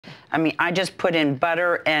I mean, I just put in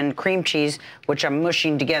butter and cream cheese, which I'm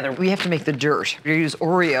mushing together. We have to make the dirt. We use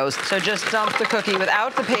Oreos. So just dump the cookie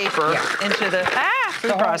without the paper into the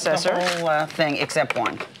food processor. The whole thing except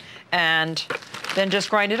one. And then just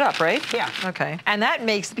grind it up, right? Yeah. Okay. And that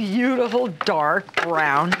makes beautiful dark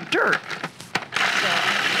brown dirt.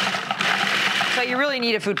 So you really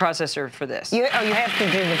need a food processor for this. You have to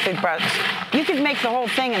do the food process. You could make the whole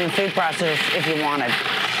thing in the food processor if you wanted.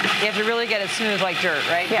 You have to really get it smooth like dirt,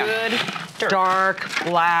 right? Yeah. Good, dirt. Dark,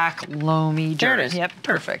 black, loamy dirt. There it is. Yep,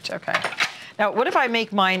 perfect, okay. Now, what if I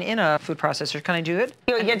make mine in a food processor? Can I do it?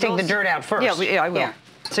 You got to take the dirt out first. Yeah, I will. Yeah.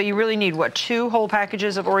 So you really need, what, 2 whole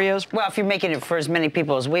packages of Oreos? Well, if you're making it for as many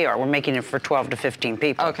people as we are, we're making it for 12 to 15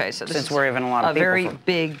 people. Okay, so this since is we're even a lot of people. A very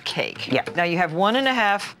big cake. Yeah. Now you have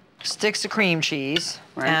 1.5 sticks of cream cheese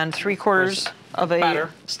and 3/4 of a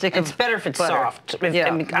butter. stick of It's better if it's butter. soft.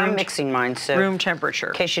 I'm mixing mine, so room temperature.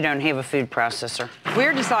 In case you don't have a food processor.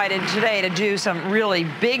 We're decided today to do some really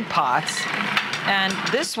big pots. And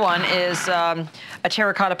this one is a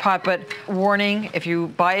terracotta pot, but warning, if you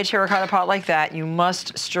buy a terracotta pot like that, you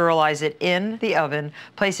must sterilize it in the oven,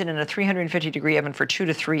 place it in a 350-degree oven for 2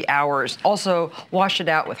 to 3 hours. Also, wash it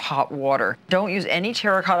out with hot water. Don't use any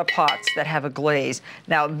terracotta pots that have a glaze.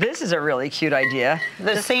 Now, this is a really cute idea.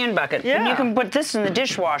 The sand bucket. Yeah. And you can put this in the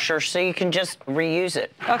dishwasher so you can just reuse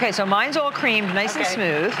it. Okay, so mine's all creamed, nice and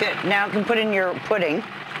smooth. Good. Now you can put in your pudding.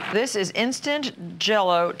 This is instant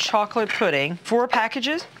Jell-O chocolate pudding. 4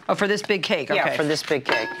 packages? Oh, for this big cake, okay. Yeah, for this big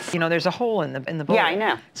cake. You know, there's a hole in the bowl. Yeah, I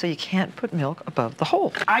know. So you can't put milk above the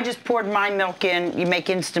hole. I just poured my milk in. You make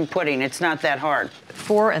instant pudding. It's not that hard.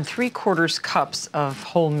 4 3/4 cups of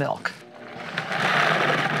whole milk.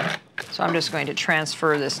 So I'm just going to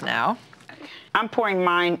transfer this now. I'm pouring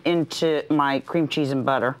mine into my cream cheese and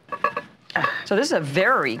butter. So this is a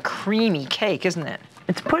very creamy cake, isn't it?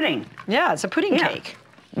 It's pudding. Yeah, it's a pudding cake.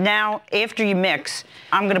 Now, after you mix,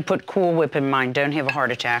 I'm going to put Cool Whip in mine. Don't have a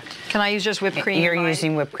heart attack. Can I use just whipped cream? You're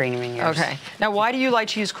using whipped cream in yours. Okay. Now, why do you like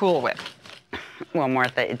to use Cool Whip? Well,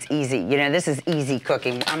 Martha, it's easy. You know, this is easy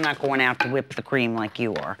cooking. I'm not going out to whip the cream like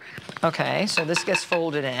you are. Okay, so this gets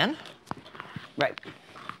folded in. Right.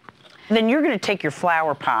 Then you're going to take your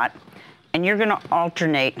flower pot, and you're going to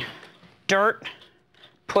alternate dirt,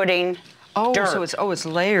 pudding, dirt. So it's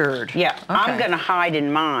layered. Yeah. Okay. I'm going to hide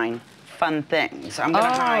in mine fun things. I'm going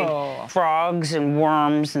to hide frogs and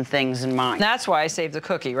worms and things in mine. That's why I saved the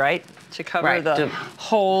cookie, right? To cover the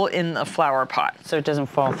hole in the flower pot. So it doesn't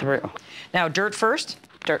fall through. Now, dirt first?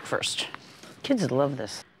 Dirt first. Kids love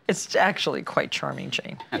this. It's actually quite charming,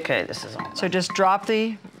 Jane. Okay, this is all. So just drop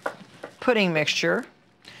the pudding mixture.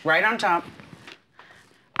 Right on top.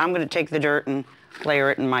 I'm going to take the dirt and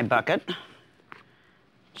layer it in my bucket.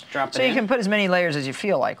 Just drop it in. So you can put as many layers as you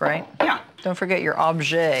feel like, right? Yeah. Don't forget your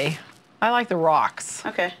objet. I like the rocks.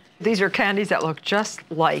 Okay. These are candies that look just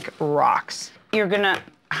like rocks. You're going to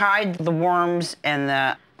hide the worms and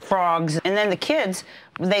the frogs, and then the kids,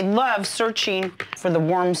 they love searching for the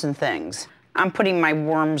worms and things. I'm putting my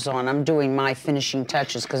worms on. I'm doing my finishing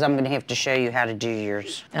touches because I'm going to have to show you how to do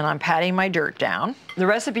yours. And I'm patting my dirt down. The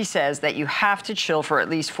recipe says that you have to chill for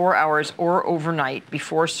at least 4 hours or overnight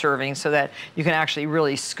before serving so that you can actually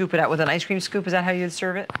really scoop it out with an ice cream scoop. Is that how you'd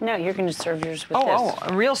serve it? No, you're going to serve yours with this. Oh,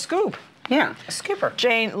 a real scoop. Yeah, a scooper.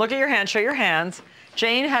 Jane, look at your hands. Show your hands.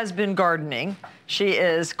 Jane has been gardening. She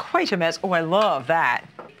is quite a mess. Oh, I love that.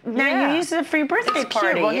 Now you use it for your birthday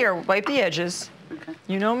party. Cute. Well, here, wipe the edges. Okay.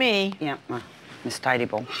 You know me. Yeah, Miss Tidy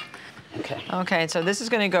Bowl. Okay. Okay, so this is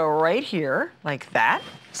going to go right here, like that.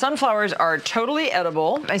 Sunflowers are totally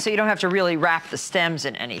edible, and so you don't have to really wrap the stems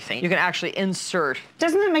in anything. You can actually insert.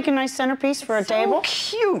 Doesn't that make a nice centerpiece for a table?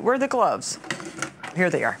 Cute. Where are the gloves? Here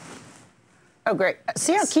they are. Oh, great.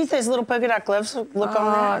 See how cute those little polka dot gloves look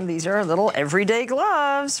on that? These are little everyday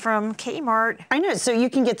gloves from Kmart. I know, so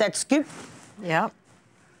you can get that scoop. Yeah.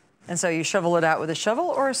 And so you shovel it out with a shovel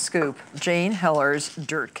or a scoop. Jane Heller's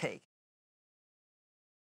dirt cake.